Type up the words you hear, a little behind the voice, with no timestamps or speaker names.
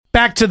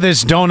back to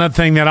this donut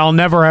thing that I'll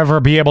never, ever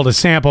be able to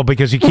sample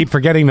because you keep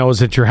forgetting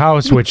those at your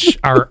house, which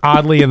are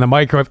oddly in the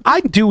microwave. I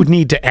do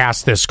need to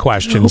ask this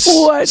question.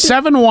 What?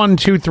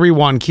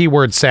 71231,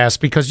 keyword sass,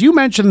 because you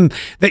mentioned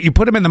that you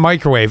put them in the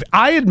microwave.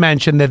 I had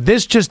mentioned that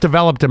this just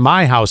developed in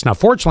my house. Now,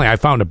 fortunately, I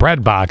found a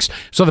bread box,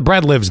 so the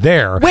bread lives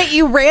there. Wait,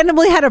 you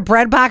randomly had a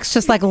bread box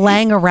just like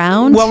laying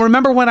around? Well,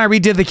 remember when I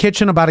redid the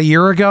kitchen about a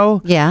year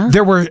ago? Yeah.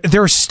 There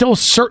were still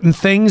certain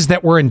things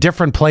that were in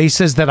different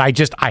places that I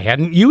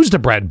hadn't used a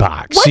bread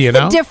box. What's you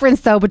know? the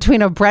difference though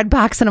between a bread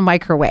box and a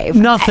microwave?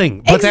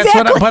 Nothing. But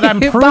exactly. but I'm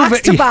proving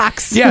Box to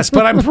box. Yes,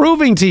 but I'm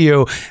proving to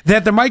you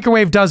that the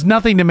microwave does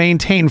nothing to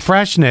maintain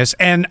freshness.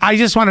 And I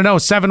just want to know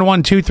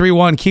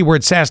 71231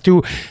 keyword sass.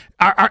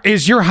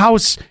 Is your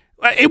house?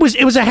 It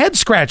was a head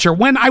scratcher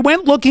when I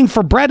went looking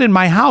for bread in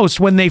my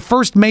house when they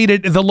first made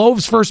it. The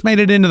loaves first made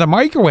it into the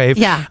microwave.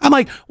 Yeah, I'm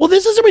like, well,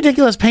 this is a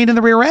ridiculous pain in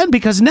the rear end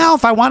because now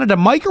if I wanted to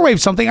microwave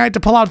something, I had to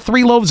pull out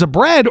 3 loaves of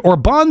bread or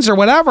buns or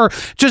whatever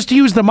just to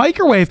use the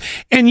microwave.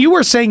 And you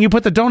were saying you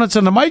put the donuts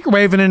in the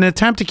microwave in an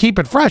attempt to keep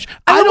it fresh.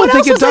 I don't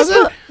think it does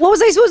it. What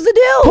was I supposed to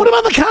do? Put them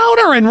on the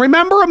counter and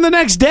remember them the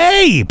next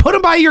day. Put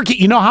them by your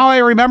key. You know how I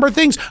remember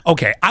things?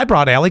 Okay, I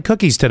brought Allie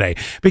cookies today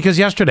because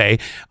yesterday,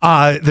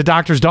 the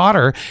doctor's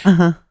daughter,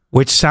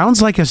 which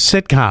sounds like a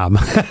sitcom.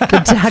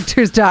 The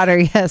Doctor's Daughter,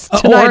 yes.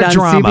 Tonight or on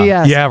drama.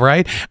 CBS. Yeah,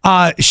 right.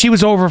 She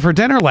was over for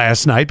dinner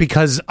last night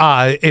because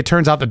it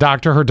turns out the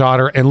doctor, her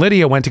daughter, and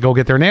Lydia went to go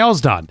get their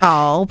nails done.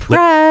 Oh,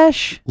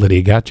 fresh.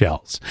 Lydia got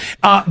gels.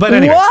 But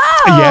anyway.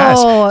 Whoa!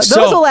 Yes.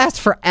 Those will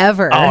last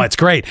forever. Oh, it's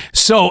great.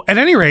 So, at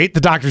any rate,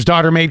 the doctor's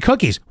daughter made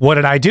cookies. What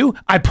did I do?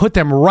 I put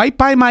them right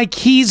by my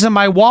keys in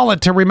my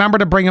wallet to remember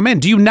to bring them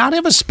in. Do you not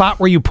have a spot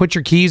where you put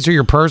your keys or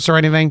your purse or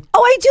anything?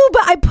 Oh, I do,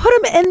 but I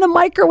put them in the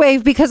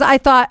microwave because I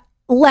thought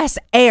less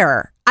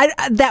air.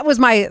 That was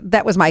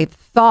my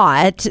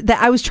thought,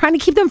 that I was trying to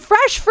keep them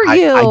fresh for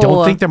you. I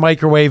don't think the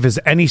microwave is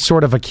any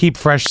sort of a keep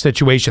fresh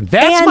situation.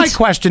 That's my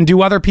question.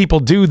 Do other people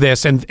do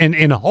this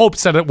in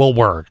hopes that it will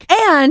work?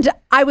 And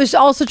I was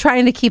also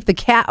trying to keep the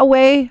cat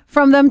away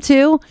from them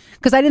too,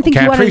 because I didn't think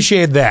you wanted. I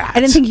appreciate that. I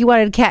didn't think you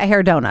wanted cat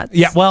hair donuts.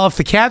 Yeah, well, if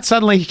the cat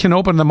suddenly can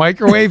open the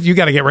microwave, you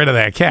got to get rid of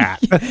that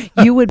cat.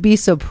 You would be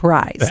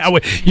surprised.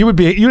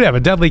 You'd have a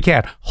deadly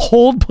cat.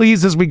 Hold,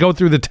 please, as we go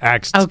through the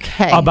text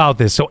about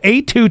this. So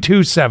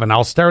 8227,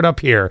 I'll start up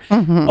here.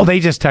 Oh,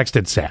 they just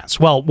texted Sass.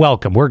 Well,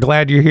 welcome. We're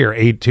glad you're here,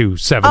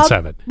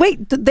 8277.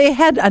 Wait, they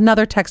had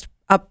another text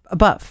up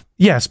above.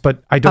 Yes,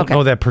 but I don't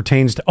know that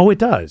pertains to... Oh, it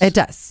does. It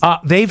does.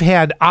 They've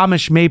had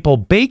Amish maple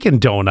bacon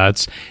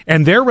donuts,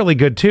 and they're really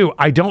good, too.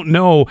 I don't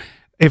know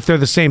if they're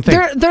the same thing.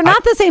 They're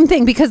not the same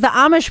thing because the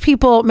Amish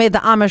people made the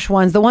Amish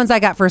ones. The ones I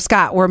got for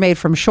Scott were made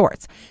from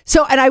shorts.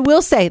 So, and I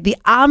will say, the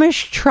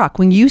Amish truck,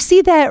 when you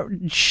see that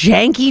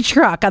janky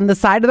truck on the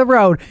side of the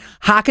road,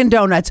 hawking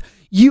donuts,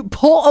 you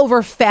pull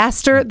over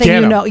faster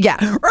than you know.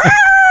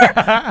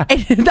 Yeah.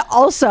 And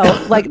also,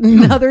 like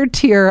another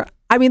tier...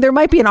 I mean, there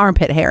might be an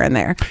armpit hair in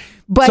there,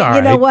 but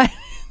you know what?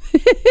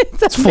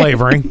 It's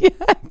flavoring. Yeah,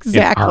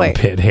 exactly.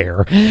 Armpit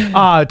hair.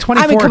 24.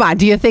 I mean, come on.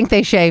 Do you think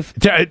they shave?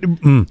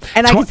 And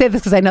I can say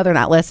this because I know they're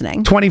not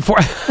listening. 24.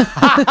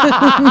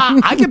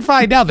 I can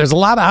find out. There's a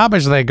lot of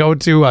Amish that go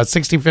to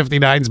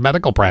 6059's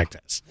medical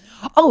practice.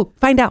 Oh,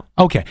 find out.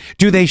 Okay.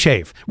 Do they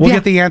shave? We'll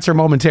get the answer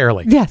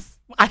momentarily. Yes.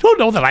 I don't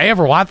know that I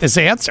ever want this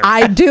answer.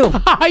 I do.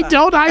 I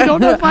don't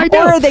know if I do.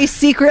 Or are they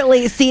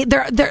secretly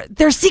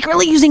they're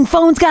secretly using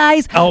phones,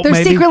 guys. Oh, they're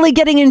maybe. secretly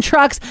getting in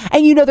trucks,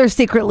 and they're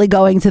secretly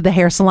going to the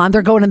hair salon.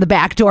 They're going in the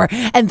back door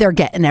and they're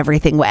getting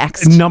everything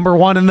waxed. Number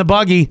 1 in the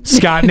buggy,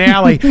 Scott and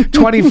Allie,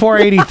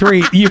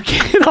 2483. You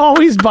can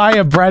always buy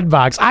a bread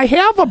box. I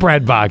have a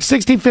bread box,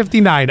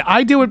 6059.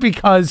 I do it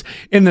because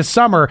in the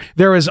summer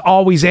there is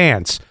always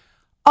ants.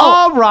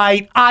 All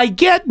right, I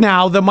get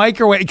now the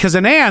microwave, because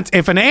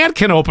if an ant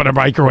can open a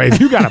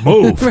microwave, you got to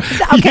move.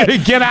 Okay.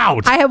 Get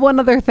out. I have one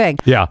other thing.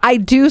 Yeah. I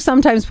do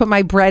sometimes put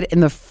my bread in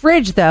the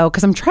fridge, though,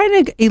 because I'm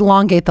trying to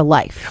elongate the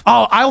life.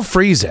 Oh, I'll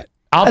freeze it.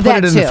 I'll put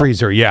it in the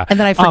freezer, yeah. And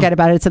then I forget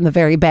about it. It's in the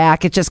very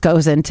back. It just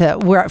goes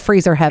into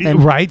freezer heaven.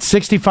 Right,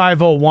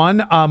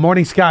 6501,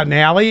 Morning Scott and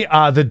Allie.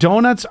 The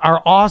donuts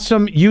are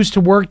awesome. Used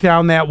to work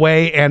down that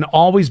way and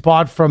always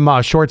bought from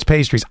Shorts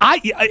Pastries.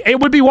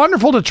 It would be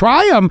wonderful to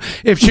try them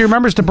if she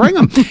remembers to bring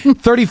them.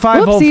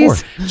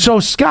 3504. So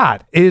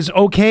Scott is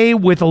okay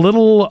with a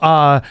little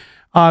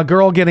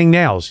girl getting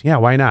nails. Yeah,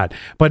 why not?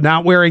 But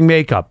not wearing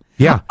makeup.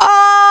 Yeah.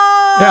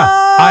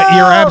 Yeah,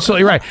 you're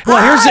absolutely right.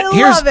 Well,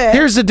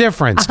 here's the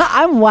difference.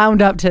 I'm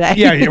wound up today.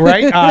 Yeah,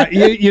 right.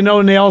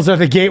 Nails are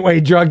the gateway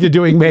drug to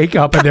doing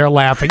makeup, and they're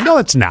laughing. No,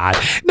 it's not.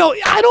 No,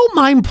 I don't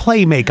mind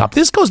play makeup.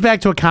 This goes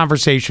back to a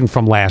conversation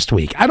from last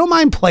week. I don't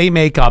mind play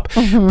makeup,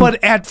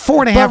 but at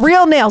 4.5, but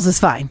real nails is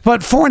fine.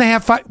 But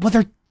 4.5, 5.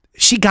 Well,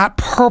 she got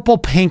purple,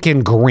 pink,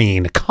 and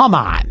green. Come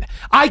on.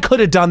 I could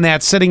have done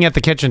that sitting at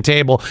the kitchen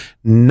table.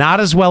 Not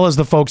as well as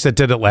the folks that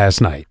did it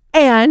last night.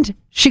 And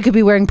she could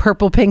be wearing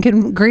purple, pink,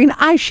 and green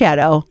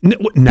eyeshadow.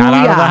 Not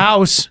out of the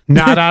house.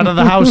 Not out of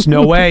the house.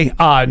 No way.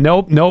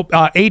 Nope.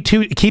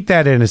 82. Keep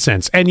that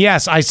innocence. And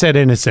yes, I said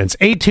innocence.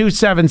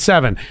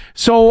 8277.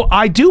 So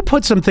I do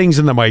put some things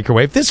in the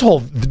microwave. This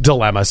whole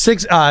dilemma.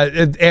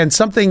 And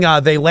something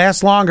they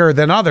last longer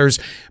than others.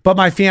 But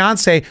my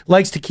fiance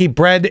likes to keep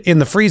bread in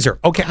the freezer.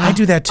 Okay, I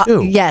do that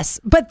too. Yes,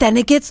 but then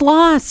it gets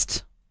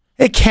lost.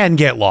 It can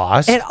get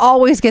lost. It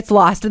always gets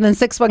lost. And then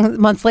 6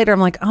 months later,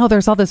 I'm like, oh,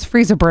 there's all this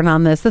freezer burn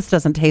on this. This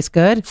doesn't taste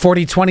good.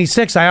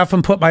 4026. I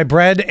often put my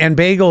bread and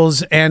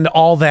bagels and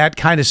all that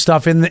kind of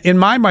stuff in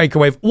my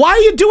microwave. Why are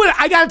you doing it?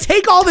 I got to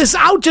take all this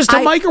out just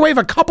to microwave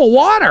a cup of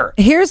water.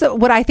 Here's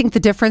what I think the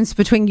difference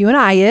between you and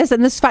I is,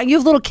 and this is fine. You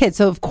have little kids,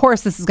 so of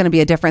course this is going to be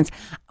a difference.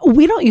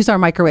 We don't use our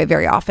microwave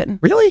very often.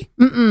 Really?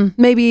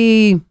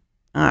 Maybe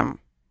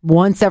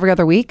once every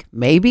other week,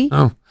 maybe.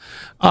 Oh.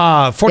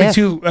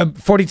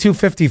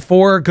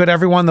 4254. Good,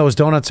 everyone. Those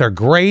donuts are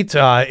great.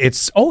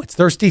 It's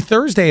Thirsty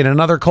Thursday and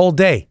another cold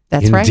day.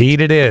 That's right.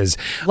 Indeed it is.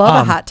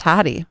 Love a hot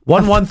toddy.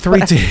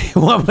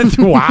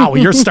 1132. Wow,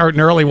 you're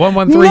starting early.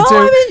 1132. No,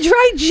 I'm in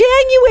dry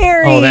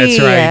January. Oh, that's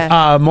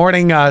right.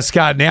 Morning,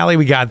 Scott and Allie.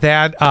 We got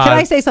that. Can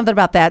I say something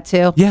about that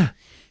too? Yeah.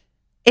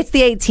 It's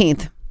the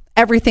 18th.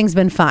 Everything's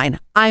been fine.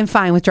 I'm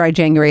fine with dry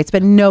January. It's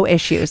been no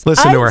issues.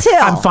 Listen to her.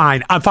 I'm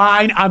fine.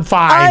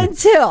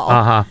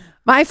 Until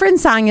my friend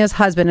Sonia's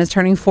husband is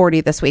turning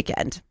 40 this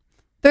weekend.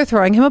 They're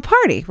throwing him a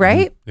party,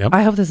 right? Yep.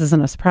 I hope this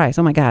isn't a surprise.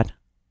 Oh my God.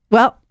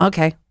 Well,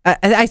 okay.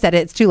 I said it.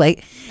 It's too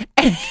late.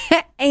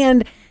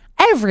 And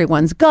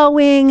everyone's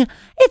going.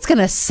 It's going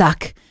to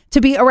suck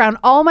to be around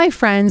all my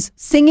friends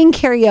singing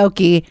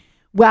karaoke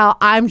while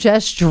I'm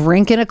just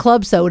drinking a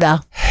club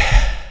soda.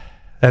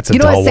 That's a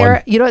dull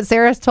one. You know what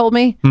Sarah told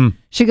me?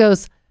 She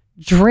goes,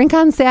 drink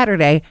on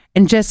Saturday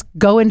and just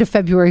go into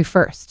February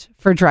 1st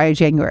for dry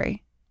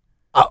January.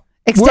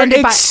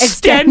 Extending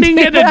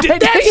it.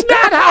 That's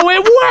not how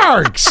it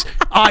works.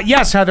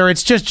 Yes, Heather,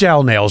 it's just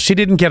gel nails. She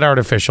didn't get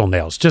artificial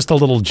nails. Just a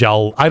little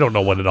gel. I don't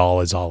know what it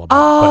all is all about.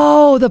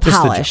 Oh, the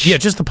polish.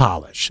 Just the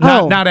polish.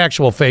 Not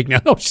actual fake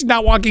nails. No, she's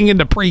not walking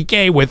into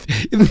pre-K with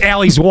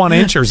Allie's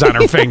 1-inchers on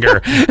her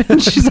finger.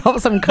 She's all of a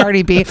sudden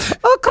Cardi B.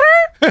 Okay.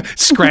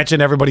 Scratching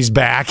everybody's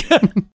back.